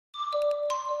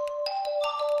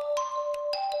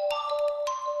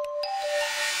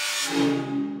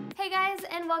Hey guys,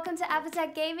 and welcome to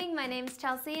Appetech Gaming. My name's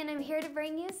Chelsea, and I'm here to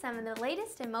bring you some of the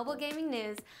latest in mobile gaming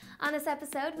news. On this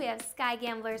episode, we have Sky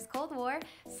Gambler's Cold War,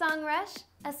 SongRush,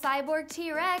 a cyborg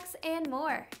T-Rex, and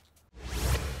more.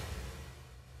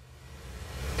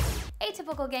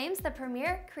 Atypical Games, the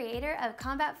premier creator of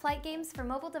combat flight games for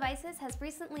mobile devices, has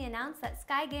recently announced that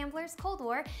Sky Gambler's Cold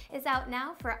War is out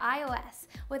now for iOS,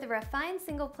 with a refined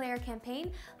single-player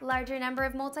campaign, larger number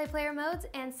of multiplayer modes,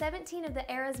 and 17 of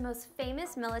the era's most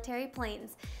famous military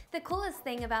planes. The coolest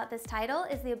thing about this title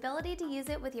is the ability to use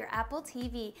it with your Apple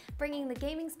TV, bringing the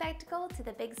gaming spectacle to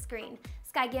the big screen.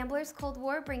 Sky Gambler's Cold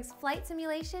War brings flight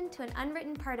simulation to an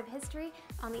unwritten part of history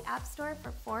on the App Store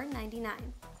for $4.99.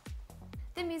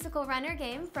 The musical runner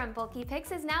game from Bulky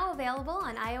Pix is now available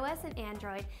on iOS and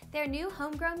Android. Their new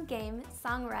homegrown game,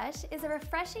 SongRush, is a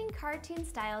refreshing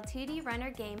cartoon-style 2D runner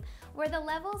game where the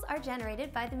levels are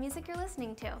generated by the music you're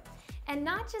listening to. And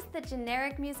not just the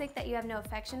generic music that you have no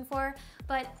affection for,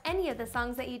 but any of the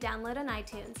songs that you download on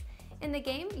iTunes. In the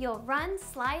game, you'll run,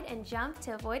 slide, and jump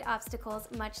to avoid obstacles,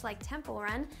 much like Temple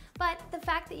Run, but the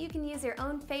fact that you can use your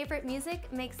own favorite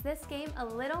music makes this game a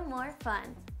little more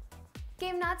fun.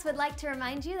 Game Nuts would like to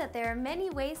remind you that there are many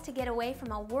ways to get away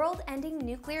from a world-ending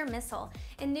nuclear missile.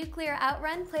 In Nuclear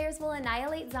Outrun, players will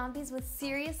annihilate zombies with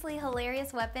seriously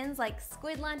hilarious weapons like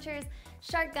squid launchers,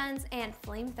 shark guns, and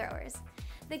flamethrowers.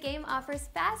 The game offers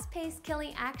fast-paced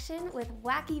killing action with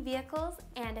wacky vehicles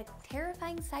and a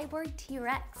terrifying cyborg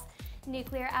T-Rex.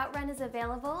 Nuclear Outrun is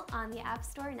available on the App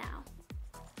Store now.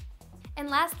 And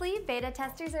lastly, beta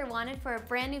testers are wanted for a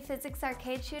brand new physics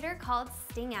arcade shooter called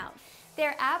Stingout.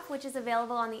 Their app, which is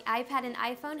available on the iPad and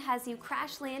iPhone, has you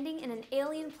crash landing in an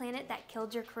alien planet that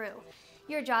killed your crew.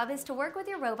 Your job is to work with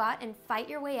your robot and fight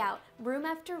your way out, room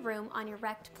after room, on your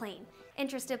wrecked plane.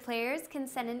 Interested players can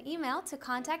send an email to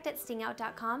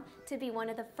contact@stingout.com to be one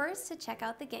of the first to check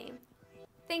out the game.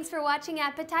 Thanks for watching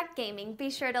Appetech Gaming. Be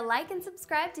sure to like and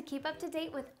subscribe to keep up to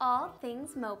date with all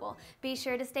things mobile. Be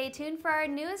sure to stay tuned for our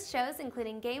newest shows,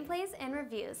 including gameplays and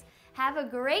reviews. Have a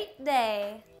great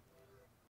day!